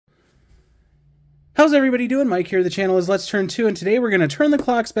How's everybody doing? Mike here. The channel is Let's Turn 2, and today we're going to turn the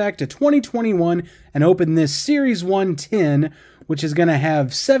clocks back to 2021 and open this Series 1 tin, which is going to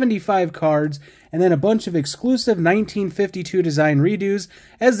have 75 cards and then a bunch of exclusive 1952 design redos,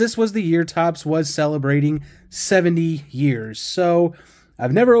 as this was the year Topps was celebrating 70 years. So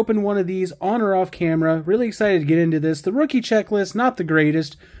I've never opened one of these on or off camera. Really excited to get into this. The rookie checklist, not the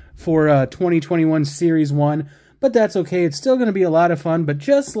greatest for 2021 Series 1, but that's okay. It's still going to be a lot of fun, but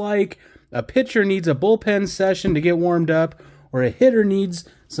just like a pitcher needs a bullpen session to get warmed up, or a hitter needs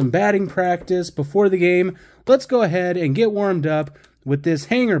some batting practice before the game, let's go ahead and get warmed up with this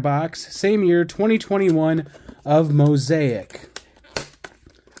hanger box, same year, 2021, of Mosaic.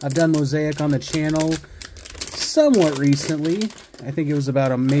 I've done Mosaic on the channel somewhat recently. I think it was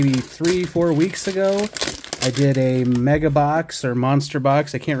about maybe 3-4 weeks ago. I did a mega box or monster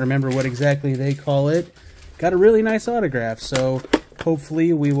box. I can't remember what exactly they call it. Got a really nice autograph, so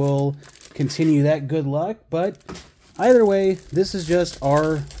hopefully we will continue that good luck. But either way, this is just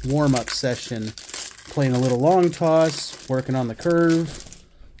our warm-up session. Playing a little long toss, working on the curve.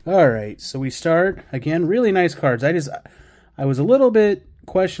 Alright, so we start. Again, really nice cards. I was a little bit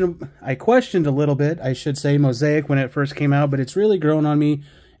I questioned a little bit, I should say, Mosaic when it first came out, but it's really grown on me,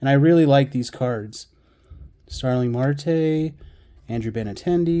 and I really like these cards. Starling Marte, Andrew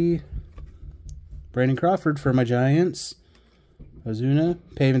Benintendi, Brandon Crawford for my Giants, Ozuna,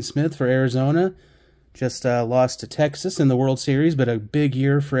 Pavin Smith for Arizona. Just lost to Texas in the World Series, but a big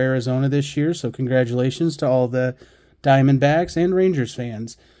year for Arizona this year, so congratulations to all the Diamondbacks and Rangers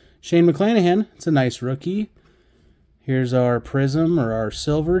fans. Shane McClanahan, it's a nice rookie. Here's our Prism, or our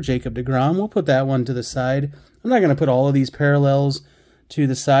Silver, Jacob deGrom. We'll put that one to the side. I'm not going to put all of these parallels to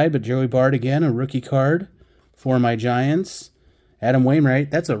the side, but Joey Bart, again, a rookie card for my Giants. Adam Wainwright,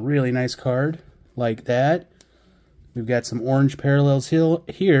 that's a really nice card, like that. We've got some orange parallels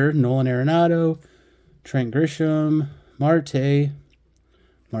here. Nolan Arenado, Trent Grisham, Marte,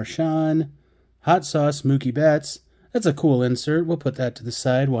 Marshawn, Hot Sauce, Mookie Betts. That's a cool insert. We'll put that to the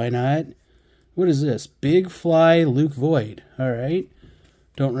side. Why not? What is this? Big Fly Luke Voigt. All right.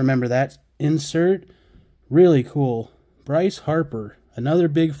 Don't remember that insert. Really cool. Bryce Harper. Another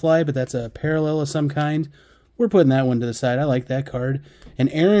Big Fly, but that's a parallel of some kind. We're putting that one to the side. I like that card. And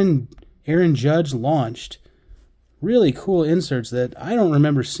Aaron Judge launched. Really cool inserts that I don't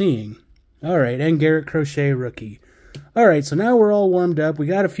remember seeing. All right, and Garrett Crochet, rookie. All right, so now we're all warmed up. We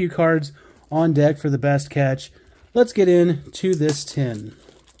got a few cards on deck for the best catch. Let's get into this tin.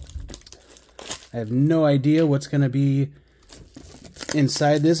 I have no idea what's going to be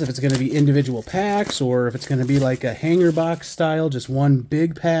inside this, if it's going to be individual packs or if it's going to be like a hanger box style, just one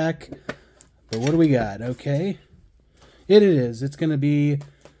big pack. But what do we got? Okay. It is. It is going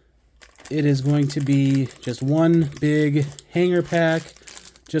to be just one big hanger pack,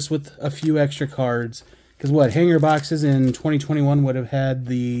 just with a few extra cards. Because what, hanger boxes in 2021 would have had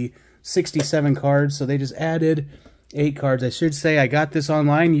the 67 cards, so they just added 8 cards. I should say I got this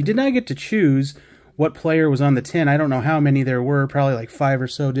online. You did not get to choose what player was on the tin. I don't know how many there were, probably like 5 or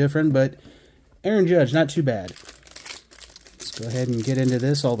so different, but Aaron Judge, not too bad. Let's go ahead and get into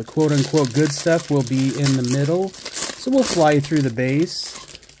this. All the quote-unquote good stuff will be in the middle, so we'll fly through the base.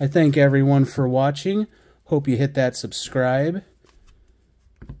 I thank everyone for watching. Hope you hit that subscribe.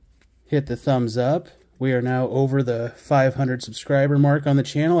 Hit the thumbs up. We are now over the 500 subscriber mark on the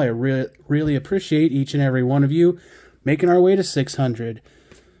channel. I really appreciate each and every one of you, making our way to 600.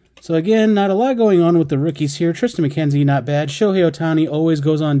 So again, not a lot going on with the rookies here. Tristan McKenzie, not bad. Shohei Ohtani always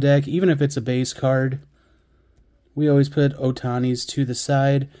goes on deck, even if it's a base card. We always put Ohtani's to the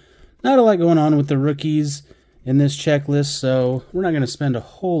side. Not a lot going on with the rookies in this checklist, so we're not going to spend a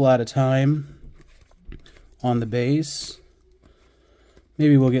whole lot of time on the base.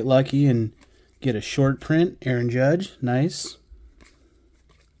 Maybe we'll get lucky and get a short print. Aaron Judge, nice.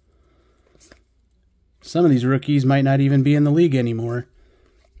 Some of these rookies might not even be in the league anymore,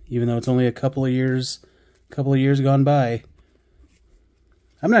 even though it's only a couple of years gone by.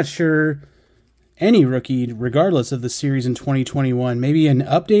 I'm not sure any rookie, regardless of the series in 2021. Maybe an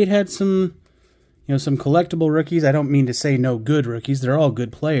update had some, some collectible rookies. I don't mean to say no good rookies. They're all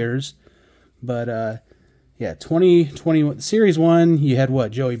good players. But, yeah, 2021, Series 1, you had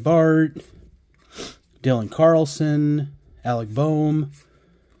what? Joey Bart, Dylan Carlson, Alec Boehm.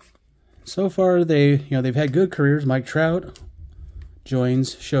 So far, they've had good careers. Mike Trout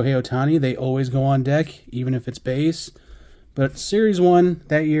joins Shohei Ohtani. They always go on deck, even if it's base. But Series 1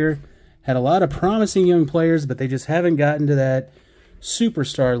 that year had a lot of promising young players, but they just haven't gotten to that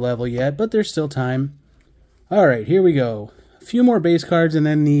superstar level yet, but there's still time. All right, here we go. A few more base cards and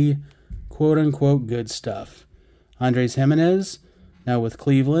then the quote-unquote good stuff. Andres Gimenez, Now with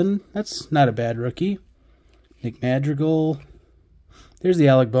Cleveland, that's not a bad rookie. Nick Madrigal. There's the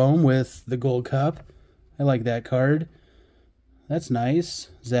Alec Boehm with the Gold Cup. I like that card. That's nice.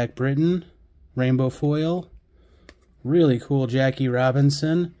 Zach Britton, Rainbow Foil. Really cool Jackie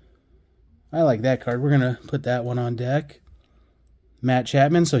Robinson. I like that card. We're going to put that one on deck. Matt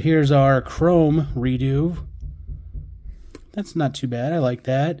Chapman. So here's our Chrome redo. That's not too bad. I like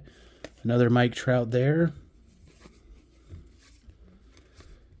that. Another Mike Trout there.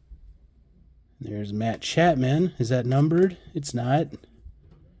 There's Matt Chapman. Is that numbered? It's not.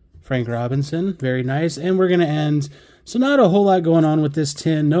 Frank Robinson. Very nice. And we're going to end. So not a whole lot going on with this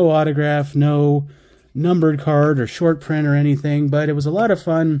tin. No autograph, no numbered card or short print or anything. But it was a lot of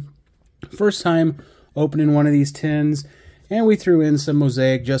fun. First time opening one of these tins. And we threw in some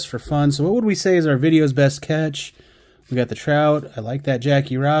Mosaic just for fun. So what would we say is our video's best catch? We got the Trout. I like that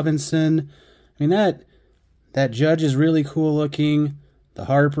Jackie Robinson. I mean, that Judge is really cool looking. The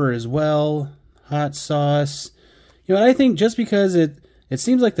Harper as well. Hot Sauce. You know, I think just because it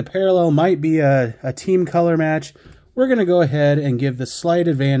seems like the parallel might be a team color match, we're going to go ahead and give the slight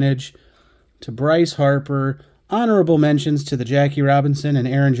advantage to Bryce Harper. Honorable mentions to the Jackie Robinson and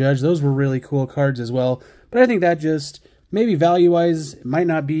Aaron Judge. Those were really cool cards as well. But I think that just, maybe value-wise, it might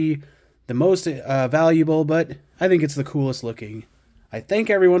not be the most valuable, but I think it's the coolest looking. I thank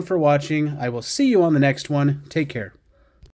everyone for watching. I will see you on the next one. Take care.